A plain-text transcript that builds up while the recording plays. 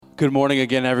Good morning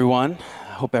again, everyone.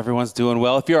 I hope everyone's doing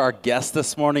well. If you're our guest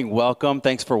this morning, welcome.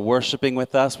 Thanks for worshiping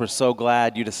with us. We're so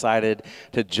glad you decided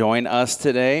to join us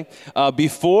today.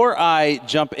 Before I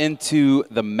jump into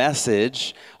the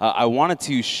message, I wanted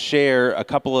to share a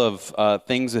couple of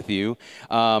things with you.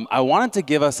 I wanted to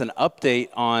give us an update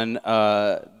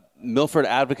on Milford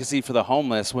Advocacy for the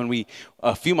Homeless.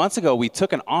 A few months ago, we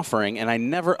took an offering, and I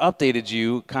never updated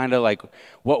you kind of like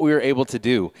what we were able to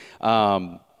do.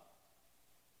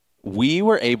 We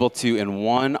were able to, in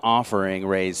one offering,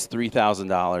 raise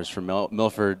 $3,000 for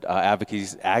Milford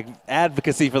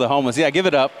Advocacy for the Homeless. Yeah, give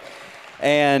it up.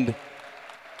 And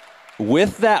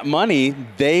with that money,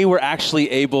 they were actually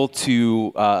able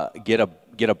to get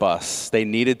a bus. They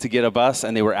needed to get a bus,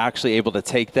 and they were actually able to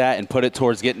take that and put it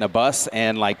towards getting a bus.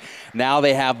 And now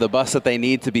they have the bus that they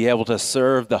need to be able to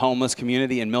serve the homeless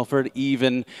community in Milford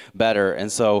even better.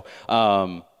 And so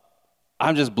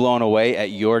I'm just blown away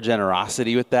at your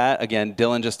generosity with that. Again,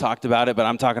 Dylan just talked about it, but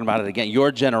I'm talking about it again.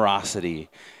 Your generosity,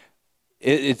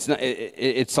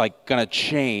 it's like going to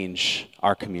change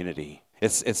our community.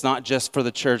 It's not just for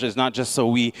the church. It's not just so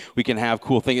we can have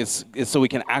cool things. It's so we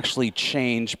can actually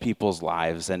change people's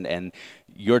lives. And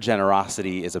your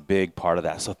generosity is a big part of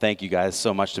that. So thank you guys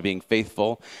so much for being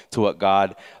faithful to what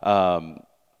God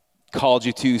called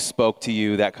you to, spoke to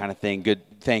you, that kind of thing. Good.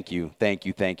 Thank you.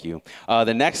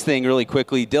 The next thing, really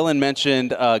quickly, Dylan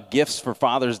mentioned gifts for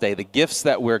Father's Day. The gifts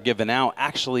that we're giving out,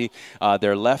 actually,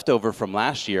 they're leftover from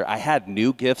last year. I had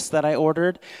new gifts that I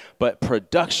ordered, but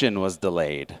production was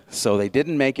delayed, so they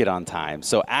didn't make it on time.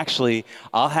 So actually,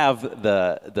 I'll have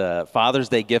the Father's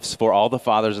Day gifts for all the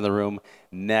fathers in the room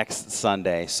next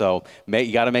Sunday. So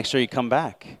you got to make sure you come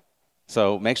back.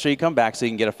 So make sure you come back so you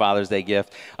can get a Father's Day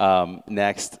gift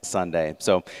next Sunday.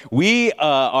 So we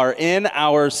are in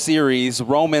our series,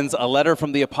 Romans, a letter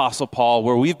from the Apostle Paul,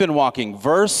 where we've been walking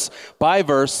verse by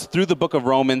verse through the book of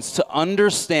Romans to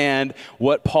understand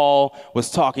what Paul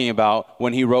was talking about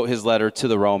when he wrote his letter to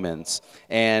the Romans.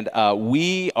 And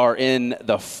we are in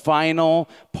the final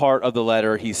part of the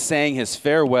letter. He's saying his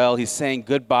farewell. He's saying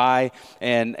goodbye.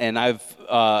 And I've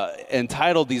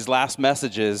entitled these last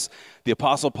messages, the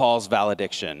Apostle Paul's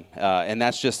Valediction, and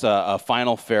that's just a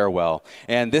final farewell.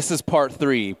 And this is part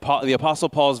 3, the Apostle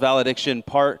Paul's Valediction,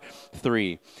 part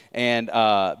 3. And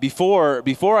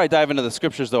before I dive into the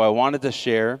scriptures, though, I wanted to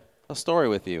share a story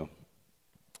with you.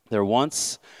 There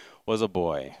once was a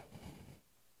boy.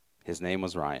 His name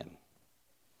was Ryan.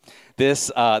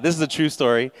 This is a true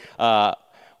story.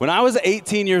 When I was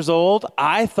 18 years old,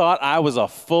 I thought I was a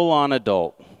full-on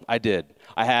adult. I did.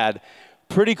 I had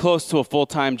pretty close to a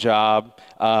full-time job,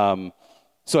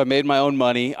 so I made my own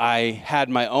money. I had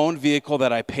my own vehicle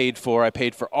that I paid for. I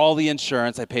paid for all the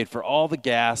insurance. I paid for all the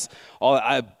gas.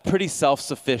 I'm pretty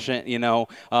self-sufficient, you know.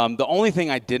 The only thing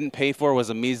I didn't pay for was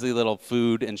a measly little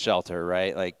food and shelter,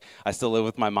 right? Like, I still live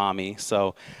with my mommy,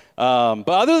 so. But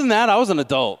other than that, I was an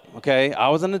adult, okay? I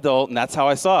was an adult, and that's how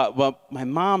I saw it. But my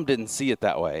mom didn't see it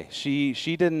that way. She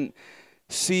didn't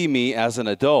see me as an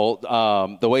adult.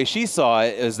 The way she saw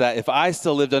it is that if I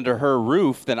still lived under her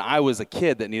roof, then I was a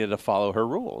kid that needed to follow her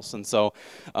rules. And so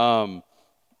I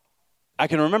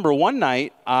can remember one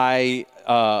night I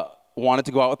wanted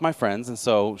to go out with my friends, and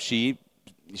so she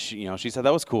said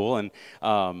that was cool,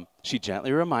 and she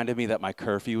gently reminded me that my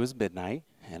curfew was midnight,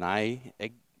 and I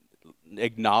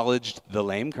acknowledged the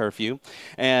lame curfew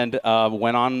and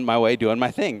went on my way doing my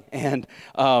thing. And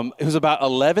it was about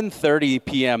 11:30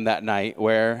 p.m. that night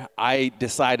where I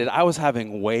decided I was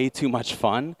having way too much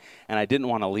fun and I didn't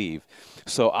want to leave.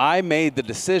 So I made the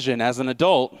decision as an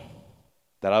adult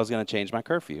that I was going to change my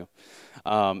curfew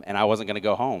and I wasn't going to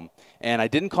go home. And I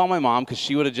didn't call my mom because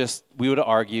we would have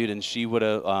argued, and she would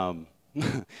have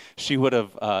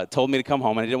told me to come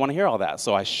home, and I didn't want to hear all that.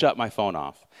 So I shut my phone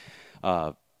off.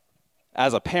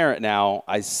 As a parent now,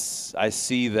 I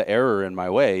see the error in my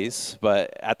ways,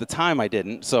 but at the time I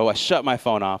didn't, so I shut my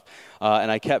phone off,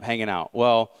 and I kept hanging out.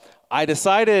 Well, I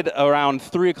decided around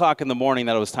 3 o'clock in the morning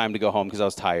that it was time to go home because I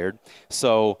was tired,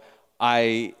 so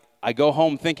I go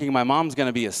home thinking my mom's going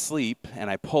to be asleep, and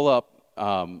I pull up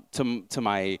to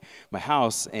my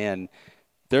house, and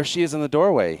there she is in the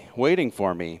doorway waiting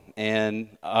for me, and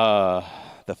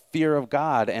the fear of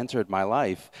God entered my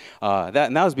life.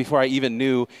 That was before I even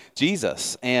knew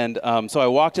Jesus. And so I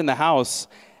walked in the house,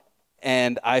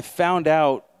 and I found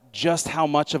out just how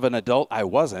much of an adult I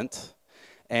wasn't.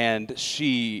 And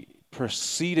she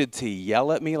proceeded to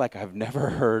yell at me like I've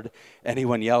never heard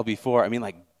anyone yell before. I mean,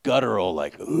 like guttural,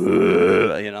 like,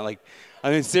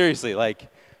 seriously, like,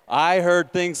 I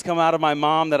heard things come out of my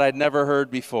mom that I'd never heard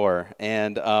before,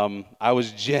 and I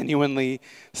was genuinely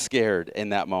scared in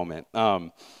that moment.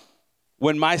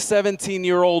 when my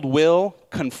 17-year-old will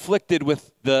conflicted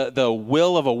with the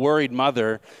will of a worried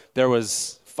mother, there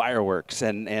was fireworks,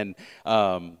 and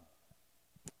I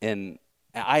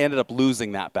ended up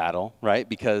losing that battle, right?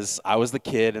 Because I was the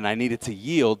kid and I needed to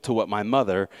yield to what my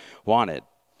mother wanted.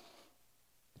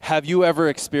 Have you ever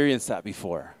experienced that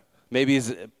before? Maybe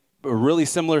it's a really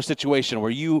similar situation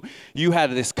where you had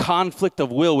this conflict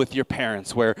of will with your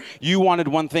parents, where you wanted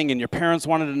one thing and your parents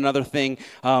wanted another thing,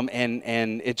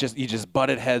 and you just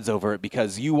butted heads over it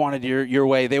because you wanted your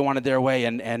way, they wanted their way,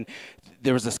 and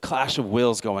there was this clash of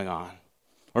wills going on.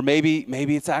 Or maybe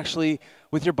it's actually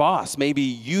with your boss. Maybe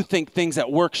you think things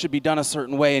at work should be done a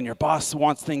certain way and your boss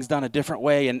wants things done a different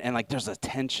way, and like there's a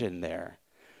tension there.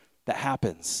 That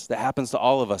happens to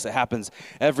all of us. It happens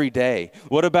every day.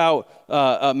 What about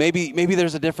maybe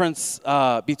there's a difference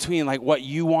between like what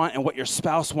you want and what your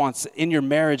spouse wants in your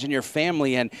marriage, in your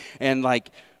family, and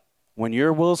like when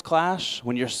your wills clash,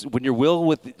 when your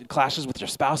will clashes with your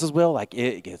spouse's will, like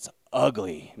it gets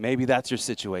ugly. Maybe that's your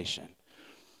situation.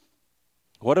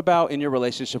 What about in your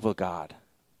relationship with God?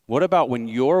 What about when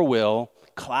your will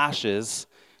clashes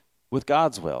with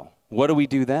God's will? What do we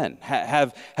do then?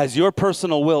 Has your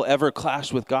personal will ever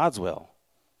clashed with God's will?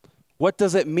 What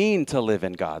does it mean to live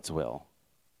in God's will?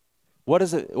 What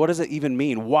does it even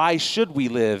mean? Why should we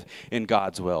live in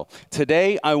God's will?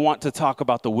 Today, I want to talk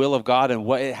about the will of God and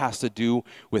what it has to do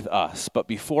with us. But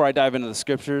before I dive into the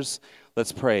scriptures,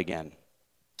 let's pray again.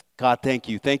 God, thank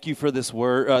you. Thank you for this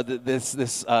word, this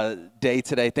day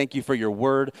today. Thank you for your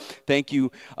word. Thank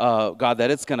you, God,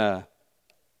 that it's gonna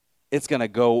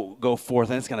go forth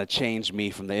and it's gonna change me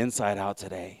from the inside out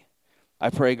today. I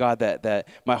pray, God, that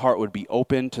my heart would be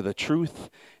open to the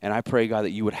truth, and I pray, God,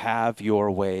 that you would have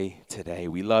your way today.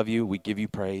 We love you. We give you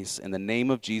praise. In the name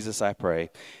of Jesus, I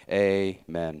pray.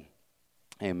 Amen.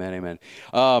 Amen, amen.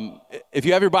 If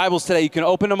you have your Bibles today, you can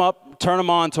open them up, turn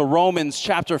them on to Romans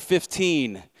chapter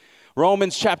 15.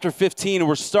 Romans chapter 15,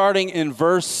 we're starting in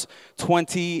verse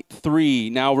 23.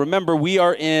 Now, remember, we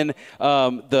are in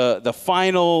the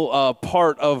final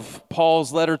part of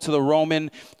Paul's letter to the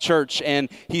Roman church, and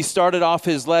he started off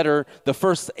his letter. The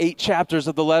first 8 chapters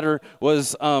of the letter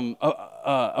was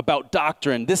about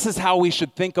doctrine. This is how we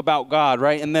should think about God,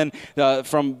 right? And then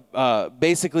from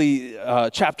basically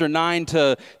chapter 9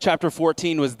 to chapter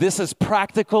 14 was this is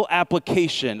practical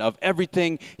application of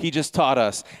everything he just taught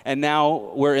us. And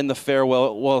now we're in the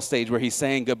farewell stage where he's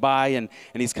saying goodbye, and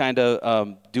he's kind of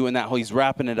doing that, he's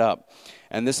wrapping it up.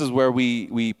 And this is where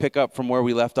we pick up from where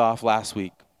we left off last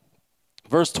week.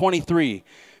 Verse 23.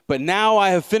 But now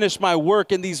I have finished my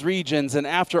work in these regions, and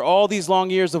after all these long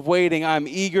years of waiting, I am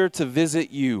eager to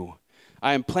visit you.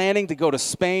 I am planning to go to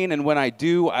Spain, and when I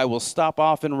do, I will stop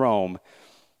off in Rome.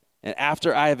 And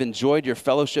after I have enjoyed your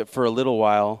fellowship for a little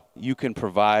while, you can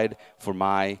provide for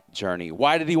my journey.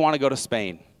 Why did he want to go to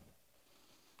Spain?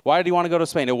 Why did he want to go to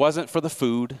Spain? It wasn't for the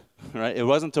food, right? It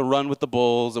wasn't to run with the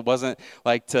bulls. It wasn't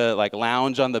like to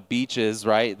lounge on the beaches,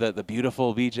 right? The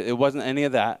beautiful beaches. It wasn't any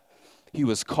of that. He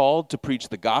was called to preach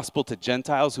the gospel to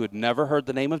Gentiles who had never heard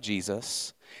the name of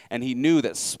Jesus, and he knew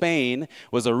that Spain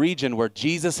was a region where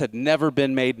Jesus had never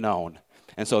been made known.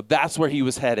 And so that's where he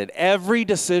was headed. Every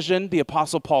decision the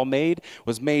Apostle Paul made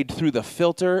was made through the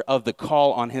filter of the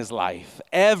call on his life.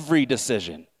 Every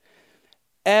decision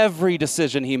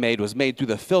he made was made through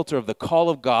the filter of the call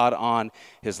of God on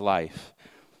his life.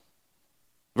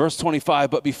 Verse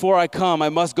 25, but before I come, I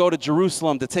must go to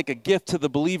Jerusalem to take a gift to the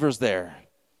believers there.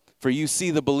 For you see,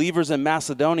 the believers in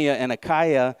Macedonia and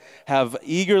Achaia have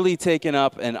eagerly taken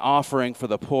up an offering for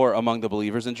the poor among the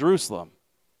believers in Jerusalem.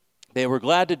 They were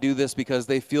glad to do this because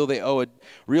they feel they owe a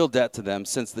real debt to them.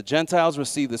 Since the Gentiles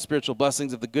receive the spiritual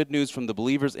blessings of the good news from the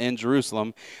believers in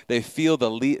Jerusalem, they feel the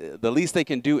least they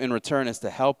can do in return is to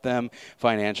help them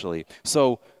financially.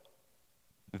 So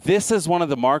this is one of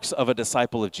the marks of a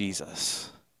disciple of Jesus.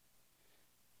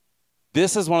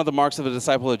 This is one of the marks of a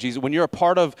disciple of Jesus. When you're a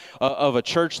part of a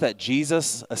church that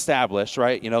Jesus established,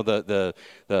 right? You know,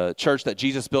 the church that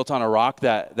Jesus built on a rock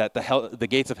that the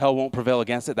gates of hell won't prevail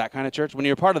against it, that kind of church. When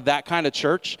you're a part of that kind of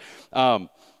church, the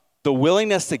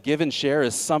willingness to give and share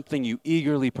is something you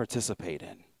eagerly participate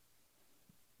in.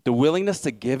 The willingness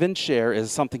to give and share is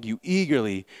something you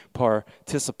eagerly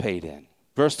participate in.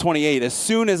 Verse 28, as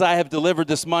soon as I have delivered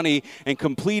this money and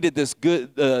completed this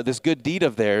good deed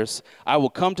of theirs, I will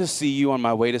come to see you on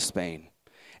my way to Spain.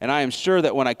 And I am sure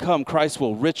that when I come, Christ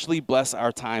will richly bless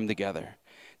our time together.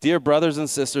 Dear brothers and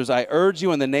sisters, I urge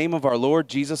you in the name of our Lord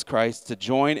Jesus Christ to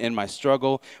join in my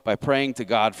struggle by praying to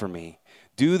God for me.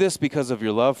 Do this because of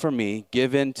your love for me,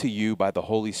 given to you by the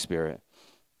Holy Spirit.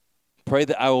 Pray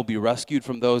that I will be rescued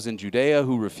from those in Judea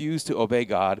who refuse to obey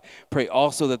God. Pray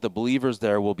also that the believers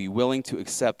there will be willing to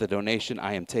accept the donation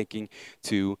I am taking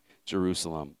to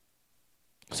Jerusalem.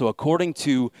 So according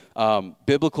to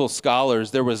biblical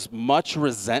scholars, there was much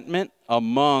resentment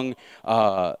among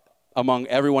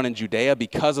everyone in Judea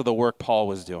because of the work Paul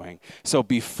was doing. So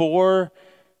before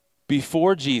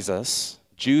Jesus,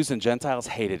 Jews and Gentiles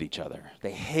hated each other.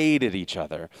 They hated each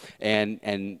other.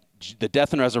 And the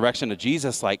death and resurrection of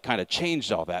Jesus kind of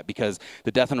changed all that, because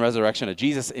the death and resurrection of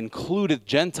Jesus included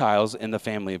Gentiles in the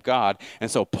family of God.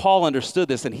 And so Paul understood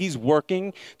this, and he's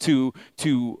working to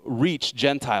reach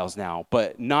Gentiles now.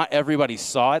 But not everybody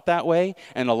saw it that way,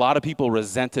 and a lot of people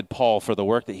resented Paul for the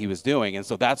work that he was doing. And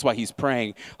so that's why he's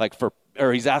praying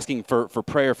he's asking for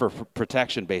prayer for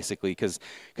protection, basically, because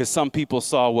some people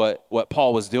saw what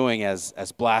Paul was doing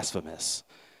as blasphemous.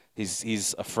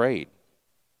 He's afraid.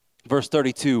 Verse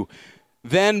 32,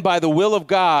 then by the will of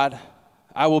God,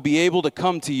 I will be able to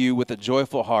come to you with a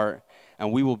joyful heart,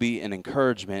 and we will be an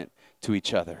encouragement to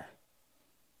each other.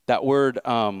 That word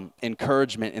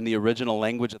encouragement in the original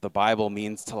language of the Bible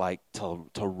means to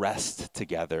rest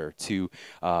together, to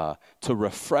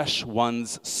refresh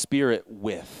one's spirit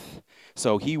with.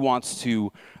 So he wants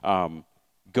to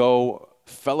go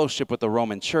fellowship with the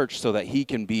Roman church so that he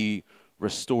can be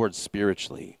restored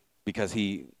spiritually, because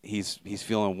he's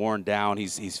feeling worn down.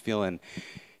 He's feeling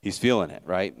it,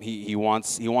 right? He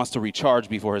wants to recharge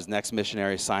before his next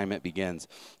missionary assignment begins.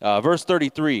 Verse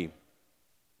 33.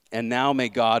 And now may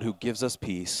God, who gives us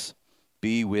peace,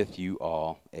 be with you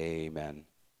all. Amen.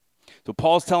 So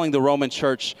Paul's telling the Roman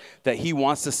church that he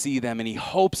wants to see them, and he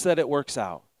hopes that it works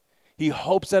out. He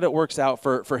hopes that it works out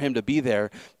for him to be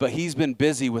there, but he's been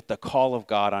busy with the call of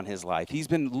God on his life. He's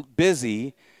been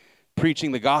busy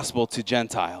preaching the gospel to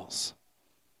Gentiles.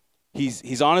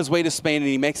 He's on his way to Spain,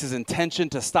 and he makes his intention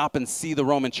to stop and see the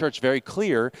Roman church very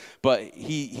clear, but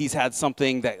he's had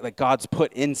something that God's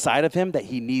put inside of him that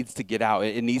he needs to get out.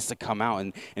 It needs to come out,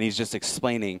 and he's just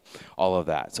explaining all of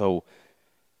that. So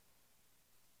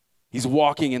he's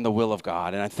walking in the will of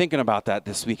God, and I'm thinking about that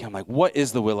this week. I'm like, what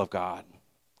is the will of God?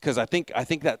 Because I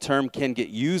think that term can get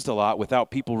used a lot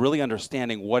without people really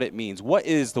understanding what it means. What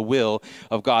is the will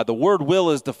of God? The word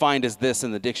will is defined as this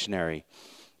in the dictionary.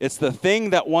 It's the thing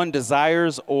that one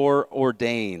desires or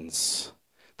ordains.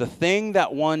 The thing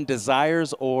that one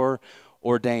desires or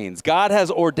ordains. God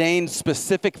has ordained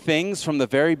specific things from the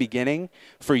very beginning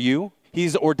for you.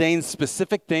 He's ordained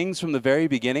specific things from the very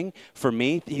beginning for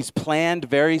me. He's planned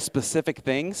very specific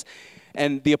things.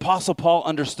 And the Apostle Paul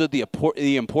understood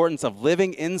the importance of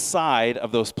living inside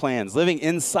of those plans, living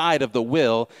inside of the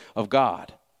will of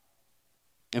God.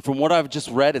 And from what I've just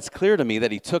read, it's clear to me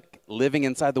that he took living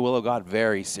inside the will of God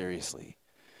very seriously.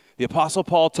 The Apostle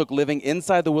Paul took living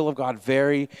inside the will of God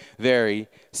very, very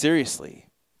seriously.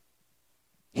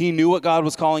 He knew what God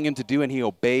was calling him to do, and he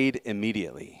obeyed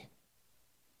immediately.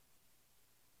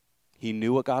 He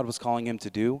knew what God was calling him to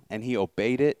do, and he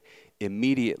obeyed it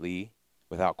immediately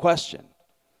without question.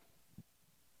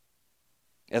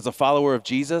 As a follower of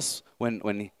Jesus,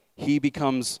 when he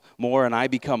becomes more and I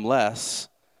become less,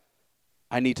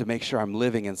 I need to make sure I'm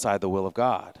living inside the will of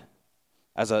God.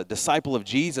 As a disciple of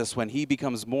Jesus, when he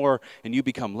becomes more and you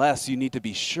become less, you need to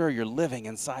be sure you're living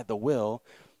inside the will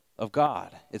of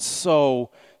God. It's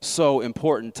so, so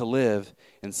important to live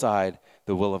inside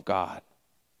the will of God.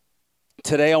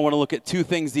 Today, I want to look at two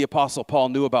things the Apostle Paul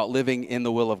knew about living in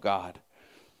the will of God.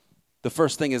 The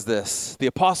first thing is this. The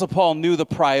Apostle Paul knew the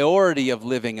priority of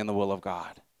living in the will of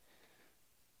God.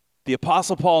 The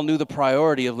Apostle Paul knew the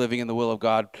priority of living in the will of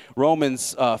God.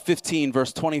 Romans 15,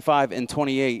 verse 25 and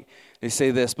 28, they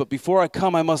say this, but before I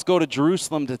come, I must go to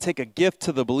Jerusalem to take a gift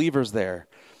to the believers there.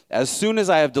 As soon as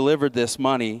I have delivered this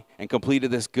money and completed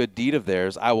this good deed of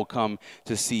theirs, I will come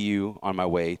to see you on my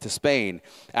way to Spain.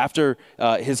 After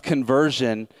his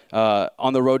conversion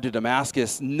on the road to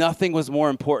Damascus, nothing was more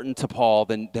important to Paul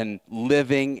than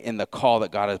living in the call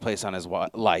that God had placed on his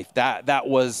life. That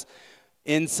was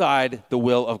inside the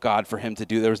will of God for him to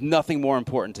do. There was nothing more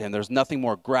important to him. There's nothing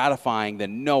more gratifying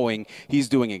than knowing he's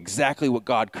doing exactly what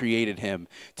God created him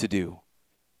to do,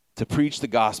 to preach the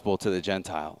gospel to the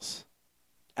Gentiles.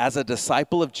 As a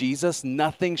disciple of Jesus,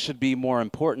 nothing should be more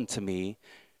important to me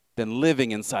than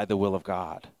living inside the will of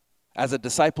God. As a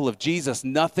disciple of Jesus,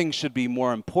 nothing should be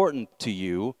more important to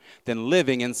you than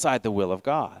living inside the will of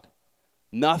God.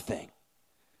 Nothing.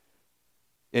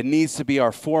 It needs to be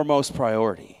our foremost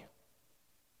priority.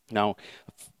 Now,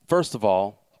 first of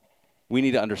all, we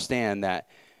need to understand that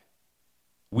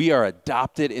we are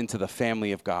adopted into the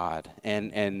family of God,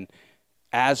 and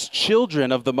as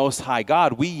children of the Most High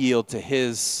God, we yield to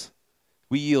His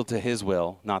we yield to his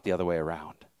will, not the other way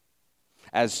around.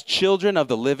 As children of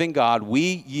the living God,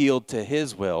 we yield to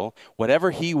his will.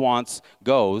 Whatever he wants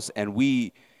goes, and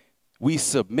we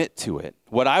submit to it.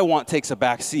 What I want takes a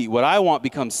back seat. What I want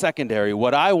becomes secondary.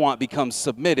 What I want becomes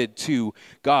submitted to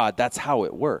God. That's how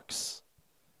it works.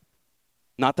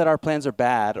 Not that our plans are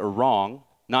bad or wrong.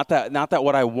 Not that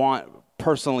what I want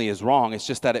personally is wrong. It's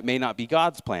just that it may not be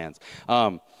God's plans.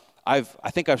 I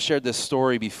think I've shared this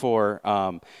story before,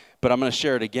 but I'm going to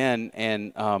share it again,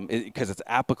 and because it's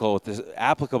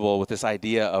applicable with this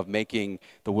idea of making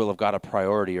the will of God a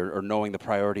priority, or knowing the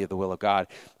priority of the will of God.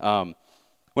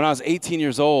 When I was 18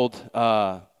 years old,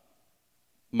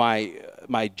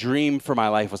 my dream for my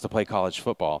life was to play college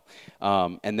football,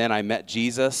 and then I met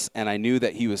Jesus, and I knew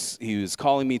that he was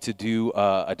calling me to do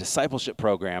a discipleship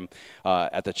program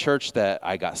at the church that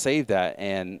I got saved at,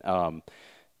 and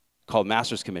called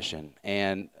Master's Commission.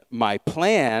 And my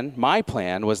plan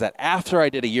was that after I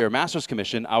did a year of Master's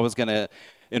Commission, I was going to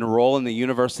enroll in the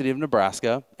University of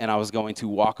Nebraska, and I was going to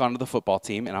walk onto the football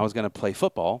team, and I was going to play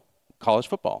football, college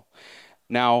football.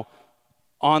 Now,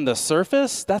 on the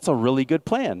surface, that's a really good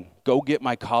plan. Go get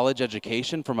my college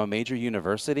education from a major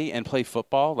university and play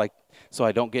football, so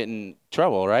I don't get in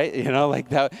trouble, right?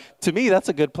 That. To me, that's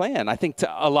a good plan. I think to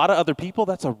a lot of other people,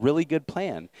 that's a really good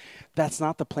plan. That's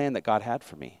not the plan that God had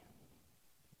for me.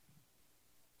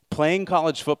 Playing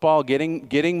college football,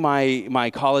 getting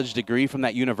my college degree from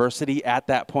that university at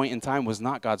that point in time was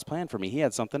not God's plan for me. He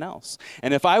had something else.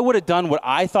 And if I would have done what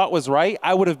I thought was right,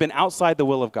 I would have been outside the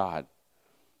will of God.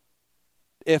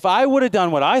 If I would have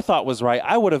done what I thought was right,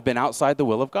 I would have been outside the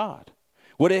will of God.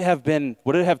 Would it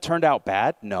have turned out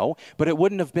bad? No, but it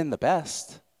wouldn't have been the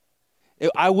best.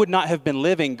 I would not have been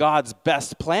living God's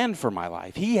best plan for my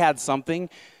life. He had something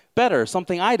better,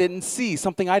 something I didn't see,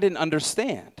 something I didn't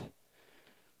understand.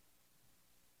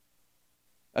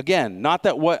 Again, not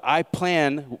that what I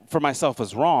plan for myself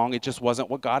is wrong, it just wasn't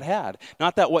what God had.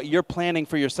 Not that what you're planning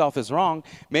for yourself is wrong,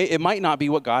 it might not be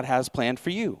what God has planned for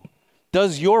you.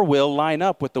 Does your will line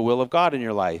up with the will of God in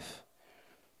your life?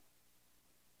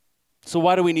 So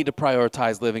why do we need to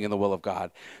prioritize living in the will of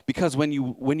God? Because when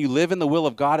you live in the will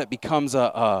of God, it becomes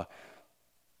a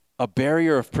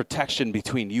barrier of protection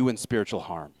between you and spiritual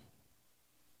harm.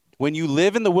 When you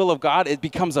live in the will of God, it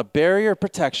becomes a barrier of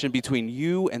protection between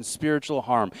you and spiritual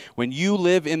harm. When you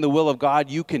live in the will of God,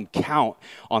 you can count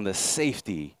on the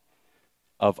safety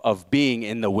of being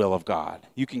in the will of God.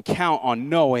 You can count on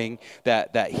knowing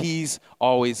that he's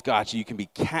always got you. You can be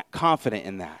confident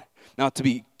in that. Now, to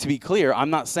be clear, I'm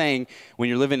not saying when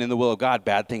you're living in the will of God,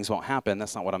 bad things won't happen.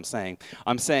 That's not what I'm saying.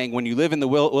 I'm saying when you live in the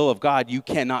will of God, you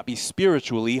cannot be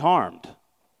spiritually harmed.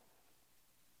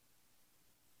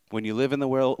 When you live in the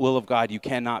will of God, you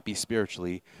cannot be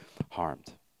spiritually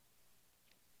harmed.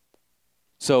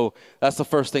 So that's the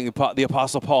first thing the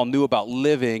Apostle Paul knew about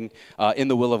living in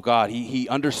the will of God. He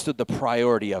understood the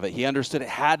priority of it. He understood it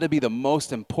had to be the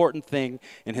most important thing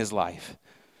in his life.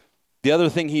 The other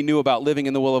thing he knew about living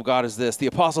in the will of God is this. The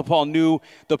Apostle Paul knew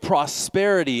the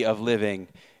prosperity of living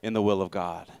in the will of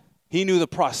God. He knew the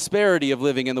prosperity of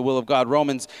living in the will of God.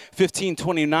 Romans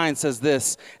 15:29 says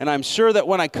this, and I'm sure that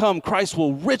when I come, Christ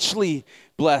will richly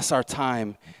bless our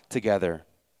time together.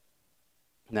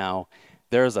 Now,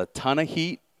 there's a ton of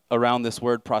heat around this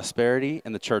word prosperity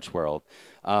in the church world.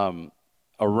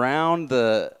 Around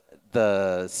the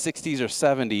 60s or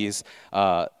 70s,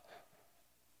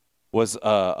 was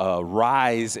a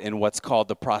rise in what's called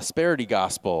the prosperity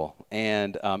gospel.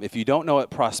 And if you don't know what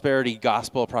prosperity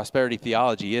gospel, prosperity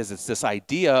theology is, it's this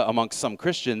idea amongst some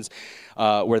Christians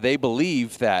where they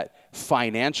believe that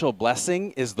financial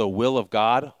blessing is the will of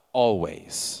God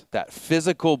always. That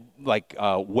physical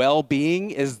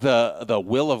well-being is the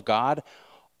will of God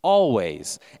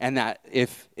always. And that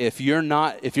if you're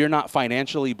not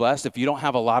financially blessed, if you don't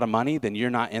have a lot of money, then you're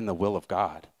not in the will of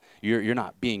God. You're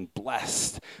not being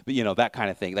blessed, that kind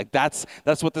of thing. That's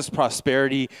what this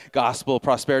prosperity gospel,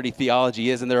 prosperity theology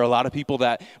is, and there are a lot of people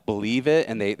that believe it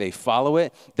and they follow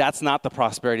it. That's not the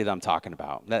prosperity that I'm talking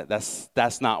about.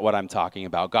 That's not what I'm talking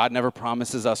about. God never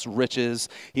promises us riches.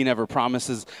 He never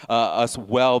promises us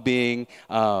well-being.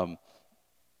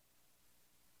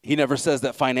 He never says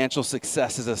that financial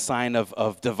success is a sign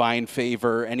of divine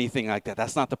favor or anything like that.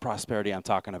 That's not the prosperity I'm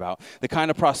talking about. The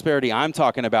kind of prosperity I'm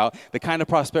talking about, the kind of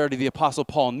prosperity the Apostle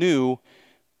Paul knew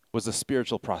was the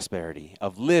spiritual prosperity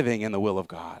of living in the will of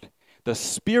God. The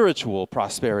spiritual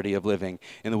prosperity of living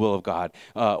in the will of God.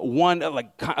 A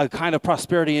kind of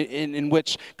prosperity in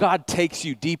which God takes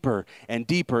you deeper and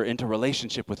deeper into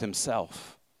relationship with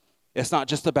himself. It's not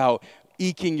just about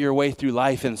eking your way through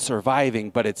life and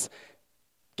surviving, but it's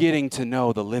getting to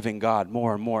know the living God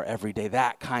more and more every day,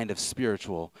 that kind of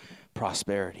spiritual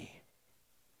prosperity.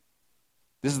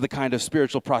 This is the kind of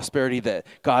spiritual prosperity that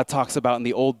God talks about in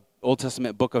the Old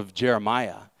Testament book of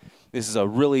Jeremiah. This is a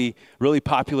really, really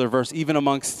popular verse, even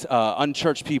amongst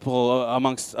unchurched people,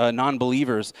 amongst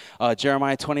non-believers.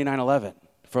 Jeremiah 29:11.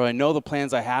 For I know the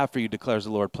plans I have for you, declares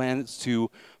the Lord, plans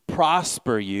to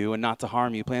prosper you and not to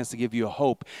harm you, plans to give you a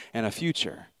hope and a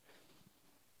future.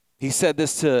 He said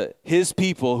this to his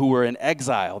people who were in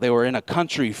exile. They were in a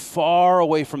country far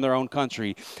away from their own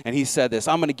country. And he said this,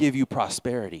 I'm going to give you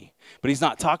prosperity. But he's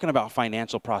not talking about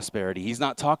financial prosperity. He's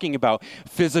not talking about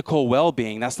physical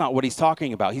well-being. That's not what he's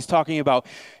talking about. He's talking about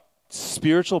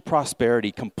spiritual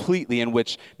prosperity completely, in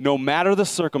which no matter the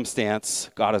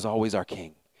circumstance, God is always our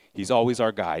king. He's always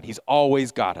our guide. He's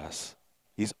always got us.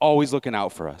 He's always looking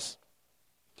out for us.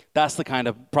 That's the kind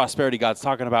of prosperity God's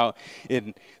talking about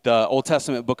in the Old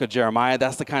Testament book of Jeremiah.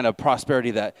 That's the kind of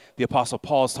prosperity that the Apostle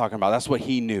Paul is talking about. That's what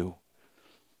he knew.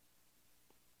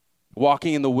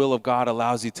 Walking in the will of God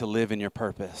allows you to live in your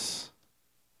purpose.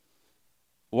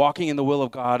 Walking in the will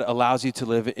of God allows you to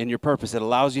live in your purpose. It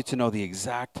allows you to know the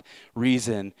exact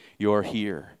reason you're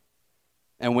here.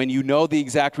 And when you know the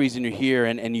exact reason you're here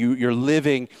and you're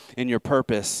living in your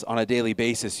purpose on a daily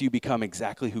basis, you become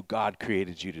exactly who God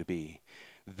created you to be.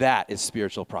 That is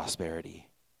spiritual prosperity.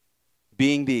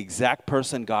 Being the exact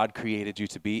person God created you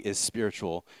to be is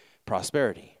spiritual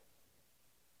prosperity.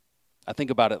 I think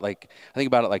about it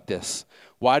like this.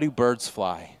 Why do birds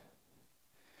fly?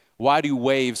 Why do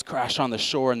waves crash on the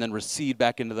shore and then recede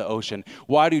back into the ocean?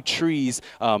 Why do trees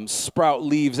sprout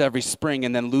leaves every spring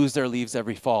and then lose their leaves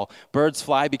every fall? Birds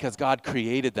fly because God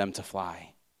created them to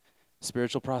fly.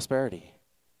 Spiritual prosperity.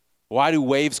 Why do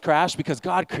waves crash? Because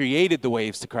God created the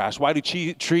waves to crash. Why do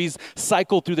trees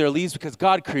cycle through their leaves? Because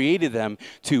God created them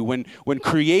to. When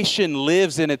creation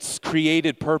lives in its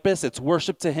created purpose, it's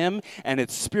worship to him and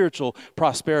it's spiritual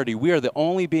prosperity. We are the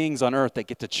only beings on earth that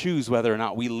get to choose whether or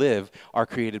not we live our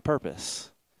created purpose.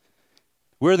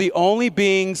 We're the only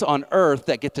beings on earth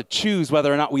that get to choose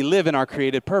whether or not we live in our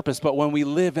created purpose. But when we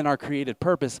live in our created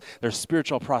purpose, there's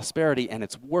spiritual prosperity and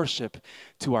it's worship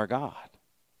to our God.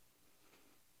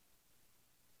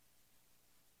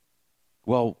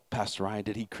 Well, Pastor Ryan,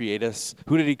 did he create us?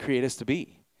 Who did he create us to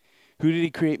be? Who did he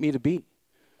create me to be?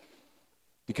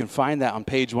 You can find that on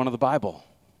page 1 of the Bible.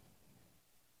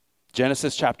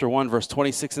 Genesis chapter 1, verse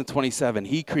 26 and 27.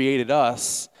 He created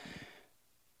us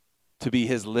to be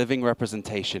his living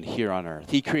representation here on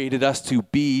earth. He created us to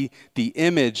be the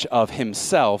image of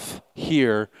himself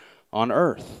here on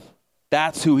earth.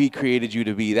 That's who he created you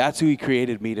to be. That's who he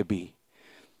created me to be.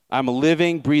 I'm a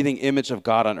living, breathing image of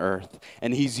God on earth,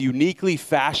 and he's uniquely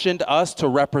fashioned us to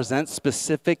represent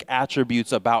specific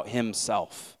attributes about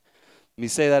himself. Let me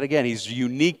say that again. He's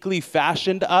uniquely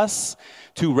fashioned us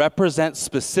to represent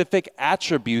specific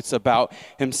attributes about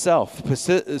himself,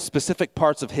 specific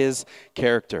parts of his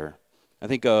character. I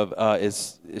think of,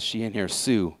 is she in here?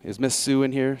 Sue. Is Miss Sue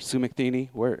in here? Sue McTheany?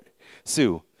 Where?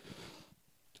 Sue.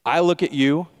 I look at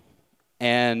you,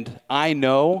 and I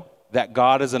know that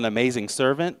God is an amazing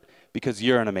servant because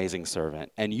you're an amazing servant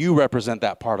and you represent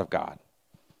that part of God.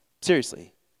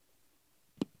 Seriously.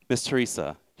 Miss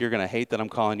Teresa, you're going to hate that I'm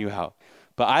calling you out.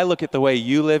 But I look at the way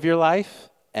you live your life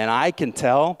and I can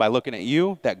tell by looking at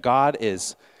you that God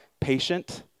is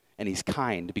patient and he's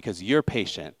kind because you're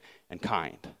patient and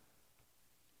kind.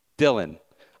 Dylan,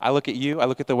 I look at you, I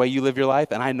look at the way you live your life,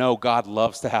 and I know God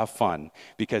loves to have fun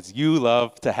because you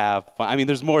love to have fun. I mean,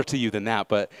 there's more to you than that,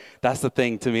 but that's the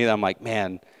thing to me that I'm like,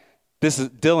 man,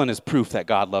 Dylan is proof that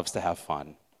God loves to have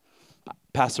fun.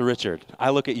 Pastor Richard, I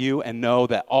look at you and know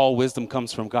that all wisdom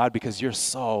comes from God because you're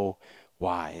so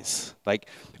wise. Like,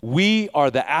 we are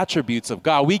the attributes of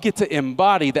God. We get to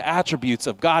embody the attributes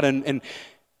of God, and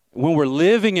when we're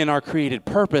living in our created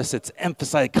purpose, it's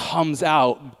emphasized, comes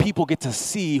out. People get to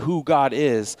see who God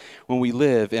is when we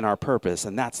live in our purpose,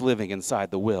 and that's living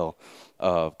inside the will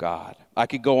of God. I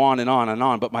could go on and on and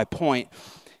on, but my point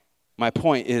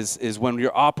is when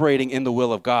you're operating in the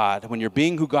will of God, when you're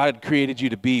being who God created you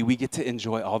to be, we get to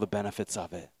enjoy all the benefits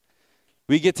of it.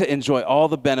 We get to enjoy all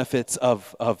the benefits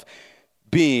of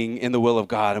being in the will of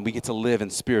God, and we get to live in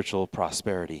spiritual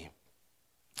prosperity.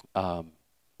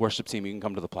 Worship team, you can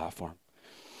come to the platform.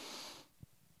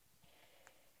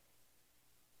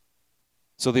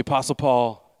 So the Apostle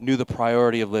Paul knew the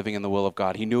priority of living in the will of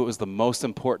God. He knew it was the most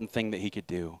important thing that he could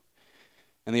do.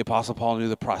 And the Apostle Paul knew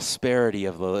the prosperity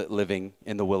of living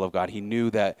in the will of God. He knew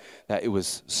that it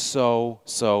was so,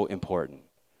 so important.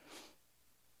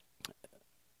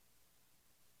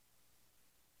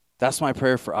 That's my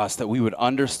prayer for us, that we would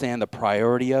understand the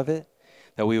priority of it,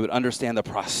 that we would understand the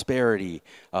prosperity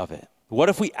of it. What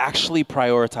if we actually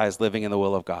prioritize living in the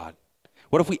will of God?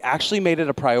 What if we actually made it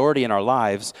a priority in our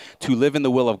lives to live in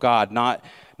the will of God, not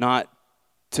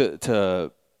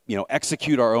to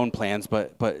execute our own plans,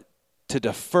 but to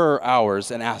defer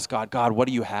ours and ask God, God, what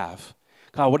do you have?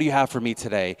 God, what do you have for me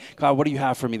today? God, what do you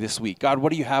have for me this week? God,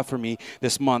 what do you have for me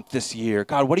this month, this year?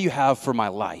 God, what do you have for my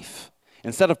life?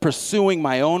 Instead of pursuing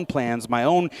my own plans, my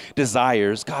own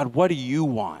desires, God, what do you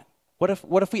want? What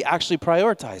if we actually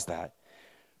prioritize that?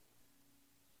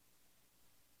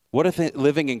 What if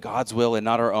living in God's will and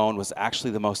not our own was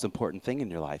actually the most important thing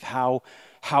in your life? How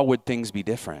would things be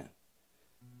different?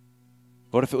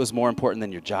 What if it was more important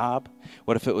than your job?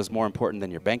 What if it was more important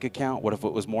than your bank account? What if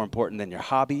it was more important than your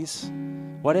hobbies?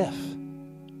 What if?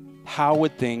 How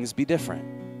would things be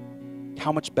different?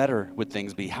 How much better would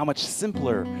things be? How much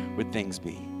simpler would things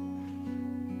be?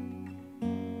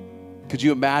 Could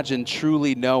you imagine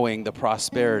truly knowing the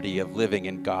prosperity of living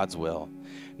in God's will?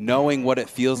 Knowing what it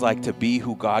feels like to be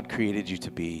who God created you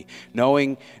to be.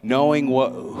 Knowing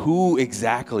who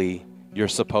exactly you're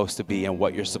supposed to be and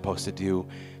what you're supposed to do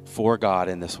for God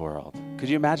in this world. Could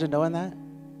you imagine knowing that?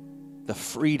 The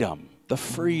freedom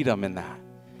in that.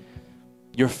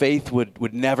 Your faith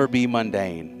would never be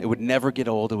mundane. It would never get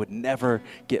old. It would never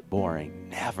get boring.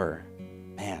 Never.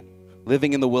 Man,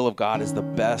 living in the will of God is the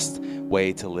best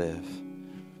way to live.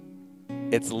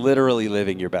 It's literally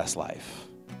living your best life.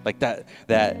 Like that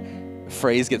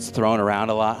phrase gets thrown around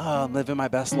a lot. Oh, I'm living my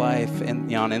best life,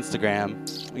 and on Instagram,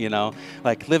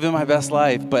 like living my best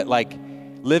life. But like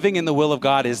living in the will of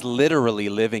God is literally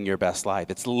living your best life.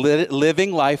 It's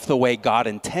living life the way God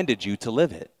intended you to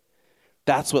live it.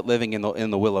 That's what living in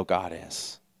the will of God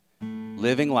is.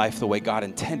 Living life the way God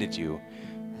intended you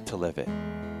to live it.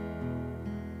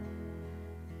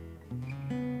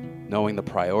 Knowing the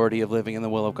priority of living in the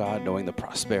will of God, knowing the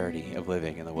prosperity of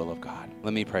living in the will of God.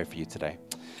 Let me pray for you today.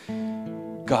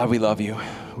 God, we love you.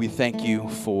 We thank you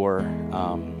for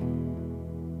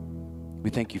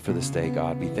this day,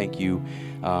 God. We thank you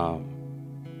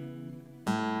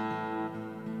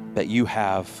that you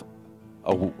have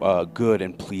a good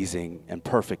and pleasing and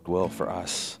perfect will for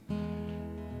us.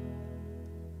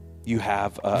 You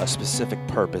have a specific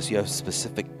purpose. You have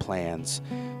specific plans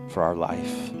for our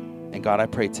life. And God, I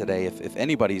pray today, if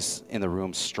anybody's in the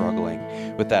room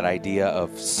struggling with that idea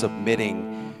of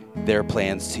submitting their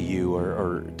plans to you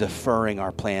or deferring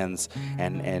our plans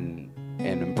and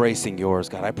embracing yours,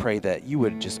 God, I pray that you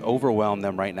would just overwhelm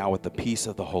them right now with the peace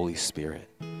of the Holy Spirit.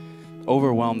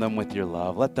 Overwhelm them with your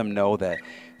love. Let them know that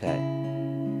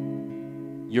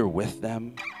you're with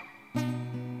them.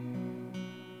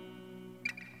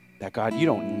 That God, you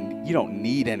don't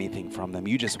need anything from them.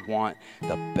 You just want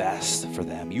the best for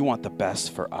them. You want the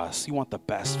best for us. You want the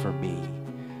best for me.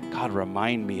 God,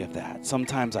 remind me of that.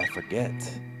 Sometimes I forget.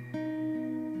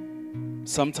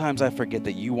 Sometimes I forget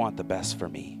that you want the best for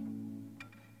me.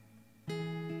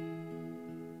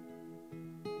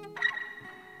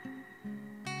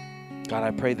 God,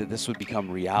 I pray that this would become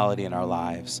reality in our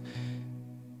lives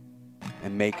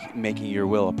and making your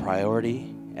will a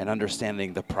priority and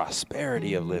understanding the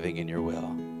prosperity of living in your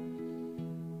will.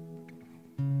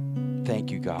 Thank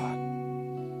you, God.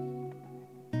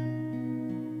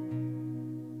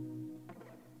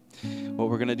 What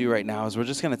we're going to do right now is we're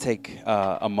just going to take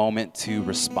a moment to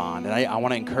respond. And I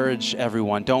want to encourage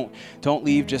everyone, don't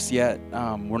leave just yet.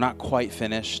 We're not quite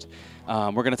finished.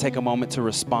 We're going to take a moment to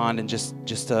respond in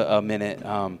just a minute.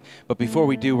 But before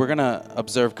we do, we're going to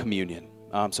observe communion.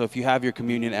 So if you have your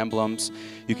communion emblems,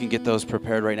 you can get those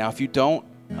prepared right now. If you don't,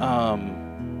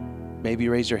 maybe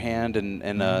raise your hand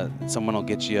and someone will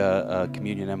get you a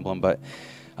communion emblem. But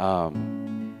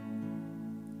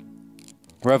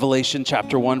Revelation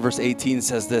chapter 1, verse 18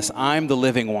 says this: I'm the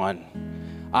living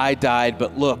one. I died,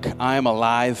 but look, I am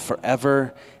alive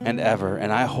forever and ever,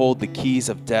 and I hold the keys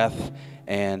of death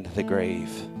and the grave.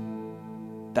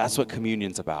 That's what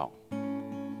communion's about.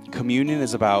 Communion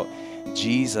is about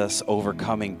Jesus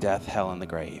overcoming death, hell, and the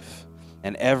grave.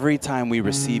 And every time we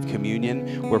receive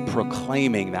communion, we're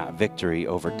proclaiming that victory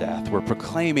over death. We're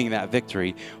proclaiming that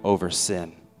victory over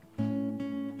sin.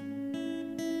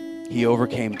 He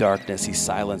overcame darkness. He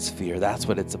silenced fear. That's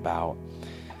what it's about.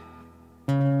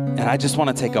 And I just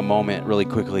want to take a moment really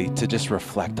quickly to just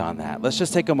reflect on that. Let's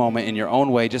just take a moment in your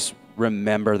own way. Just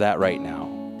remember that right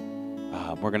now.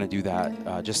 We're going to do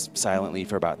that just silently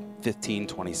for about 15,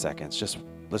 20 seconds.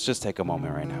 Let's just take a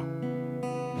moment right now.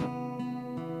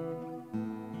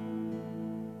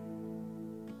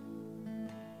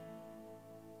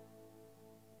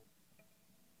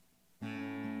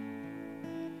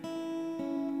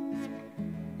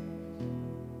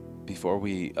 before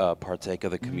we partake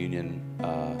of the communion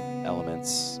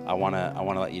elements, I want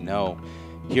to let you know,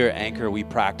 here at Anchor, we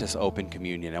practice open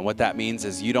communion. And what that means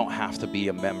is you don't have to be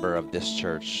a member of this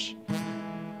church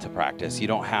to practice. You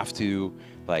don't have to,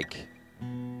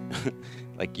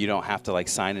 you don't have to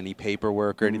sign any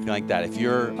paperwork or anything like that. If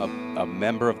you're a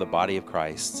member of the body of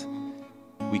Christ,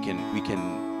 we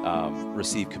can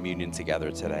receive communion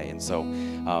together today. And so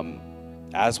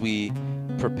as we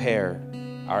prepare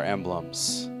our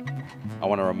emblems, I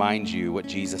want to remind you what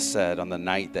Jesus said on the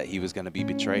night that he was going to be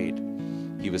betrayed.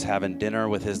 He was having dinner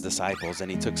with his disciples, and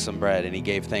he took some bread and he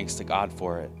gave thanks to God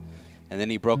for it. And then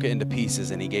he broke it into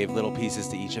pieces, and he gave little pieces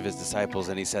to each of his disciples,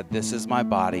 and he said, "This is my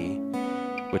body,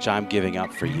 which I'm giving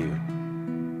up for you."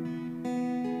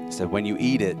 He said, when you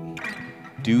eat it,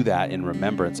 do that in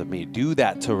remembrance of me. Do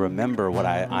that to remember what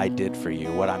I did for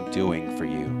you, what I'm doing for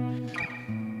you.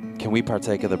 Can we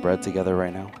partake of the bread together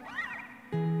right now?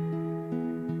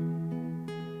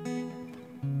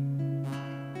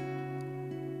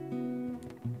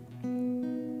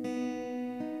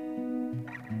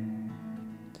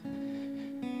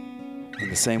 In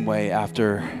the same way,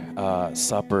 after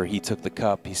supper, he took the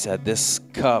cup. He said, "This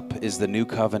cup is the new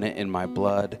covenant in my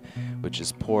blood, which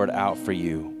is poured out for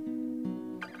you."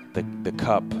 The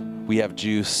cup, we have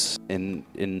juice.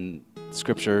 In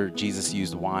Scripture, Jesus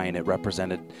used wine. It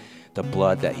represented the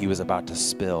blood that he was about to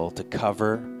spill to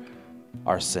cover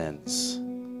our sins.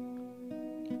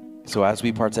 So as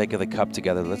we partake of the cup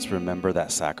together, let's remember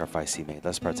that sacrifice he made.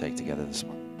 Let's partake together this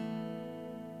morning.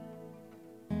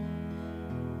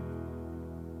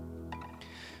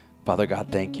 Father God,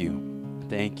 thank you.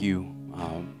 Thank you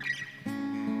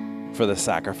for the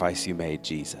sacrifice you made,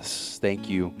 Jesus. Thank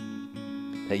you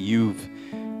that you've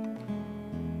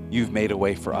made a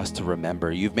way for us to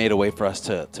remember. You've made a way for us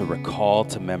to recall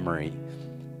to memory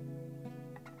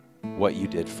what you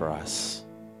did for us.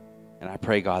 And I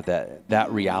pray, God,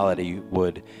 that reality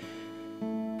would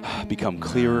become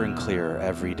clearer and clearer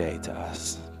every day to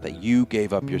us, that you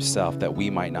gave up yourself that we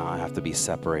might not have to be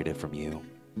separated from you.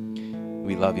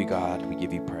 We love you, God. We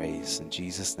give you praise. In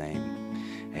Jesus' name,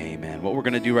 amen. What we're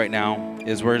going to do right now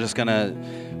is we're just gonna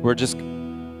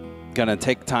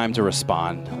take time to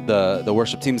respond. The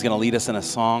worship team is going to lead us in a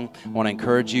song. I want to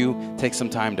encourage you, take some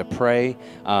time to pray.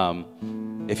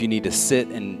 If you need to sit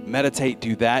and meditate,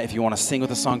 do that. If you want to sing with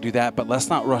a song, do that. But let's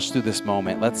not rush through this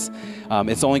moment. It's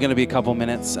only going to be a couple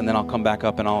minutes, and then I'll come back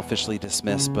up and I'll officially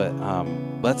dismiss. But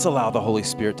let's allow the Holy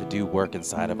Spirit to do work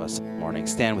inside of us this morning.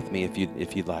 Stand with me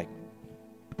if you'd like.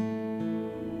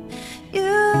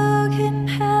 You can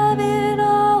have it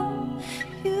all.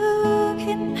 You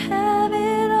can have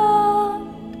it all.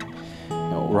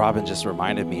 Robin just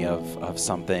reminded me of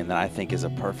something that I think is a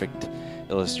perfect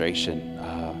illustration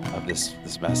of this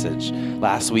message.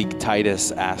 Last week,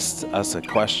 Titus asked us a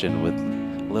question with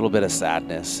a little bit of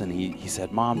sadness, and he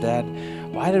said, "Mom, Dad,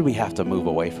 why did we have to move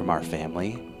away from our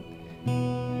family?"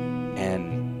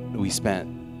 And we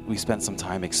spent some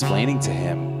time explaining to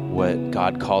him what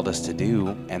God called us to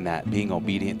do, and that being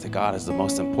obedient to God is the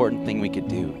most important thing we could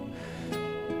do.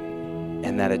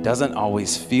 And that it doesn't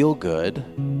always feel good.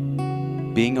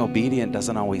 Being obedient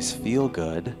doesn't always feel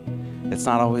good. It's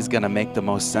not always going to make the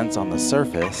most sense on the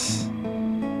surface,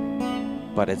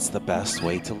 but it's the best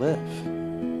way to live.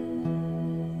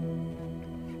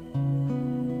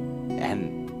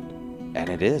 And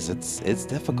it is. It's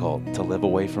difficult to live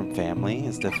away from family.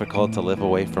 It's difficult to live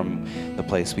away from the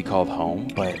place we called home.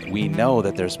 But we know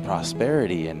that there's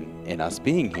prosperity in us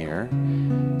being here,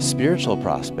 spiritual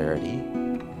prosperity,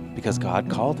 because God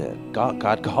called it.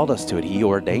 God called us to it. He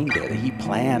ordained it. He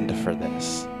planned for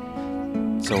this.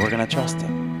 So we're going to trust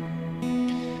him.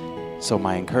 So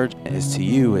my encouragement is to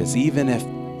you is even if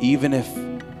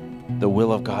the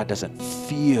will of God doesn't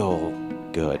feel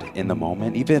good in the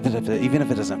moment, even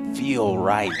if it doesn't feel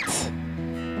right,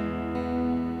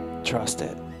 trust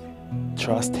it.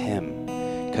 Trust him,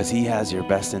 because he has your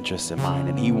best interests in mind,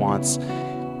 and he wants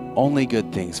only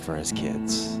good things for his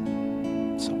kids.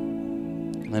 So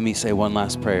let me say one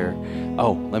last prayer.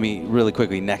 Let me really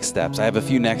quickly, next steps. I have a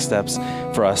few next steps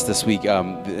for us this week,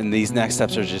 and these next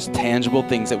steps are just tangible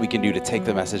things that we can do to take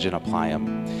the message and apply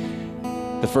them.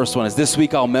 The first one is this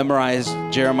week I'll memorize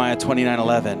Jeremiah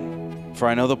 29:11. "For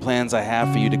I know the plans I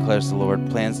have for you, declares the Lord,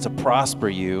 plans to prosper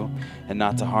you and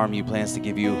not to harm you, plans to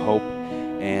give you hope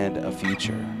and a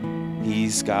future."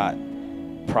 He's got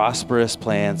prosperous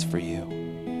plans for you.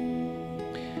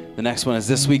 The next one is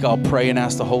this week I'll pray and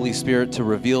ask the Holy Spirit to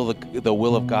reveal the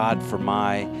will of God for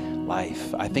my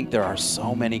life. I think there are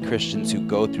so many Christians who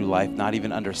go through life not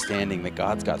even understanding that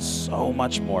God's got so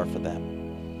much more for them.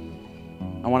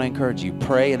 I want to encourage you,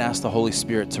 pray and ask the Holy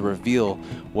Spirit to reveal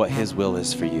what his will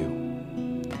is for you.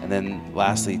 And then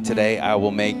lastly, today I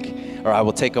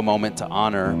will take a moment to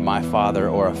honor my father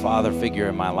or a father figure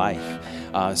in my life.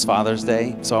 It's Father's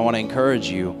Day, so I want to encourage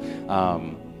you,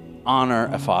 honor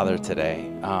a father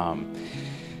today.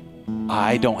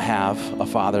 I don't have a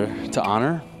father to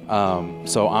honor,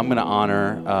 so I'm going to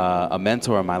honor a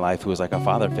mentor in my life who was like a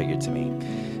father figure to me.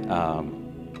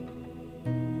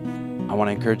 I want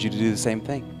to encourage you to do the same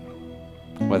thing.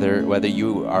 Whether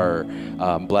you are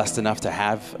blessed enough to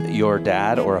have your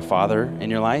dad or a father in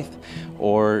your life,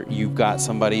 or you've got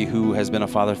somebody who has been a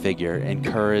father figure,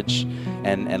 encourage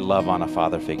and love on a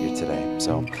father figure today.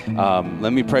 So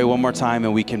let me pray one more time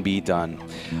and we can be done.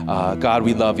 God,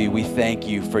 we love you. We thank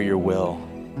you for your will,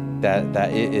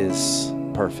 that it is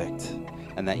perfect,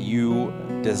 and that you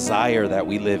desire that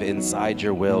we live inside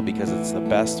your will because it's the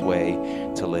best way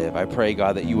to live. I pray,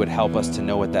 God, that you would help us to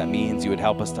know what that means. You would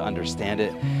help us to understand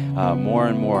it more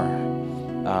and more,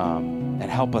 and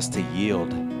help us to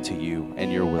yield to you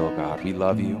and your will, God. We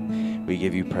love you. We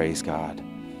give you praise, God.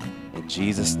 In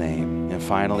Jesus' name. And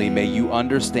finally, may you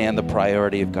understand the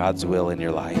priority of God's will in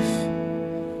your life.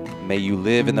 May you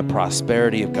live in the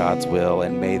prosperity of God's will,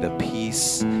 and may the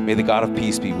God of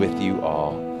peace be with you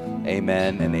all.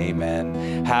 Amen and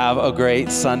amen. Have a great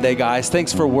Sunday, guys.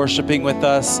 Thanks for worshiping with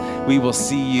us. We will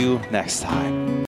see you next time.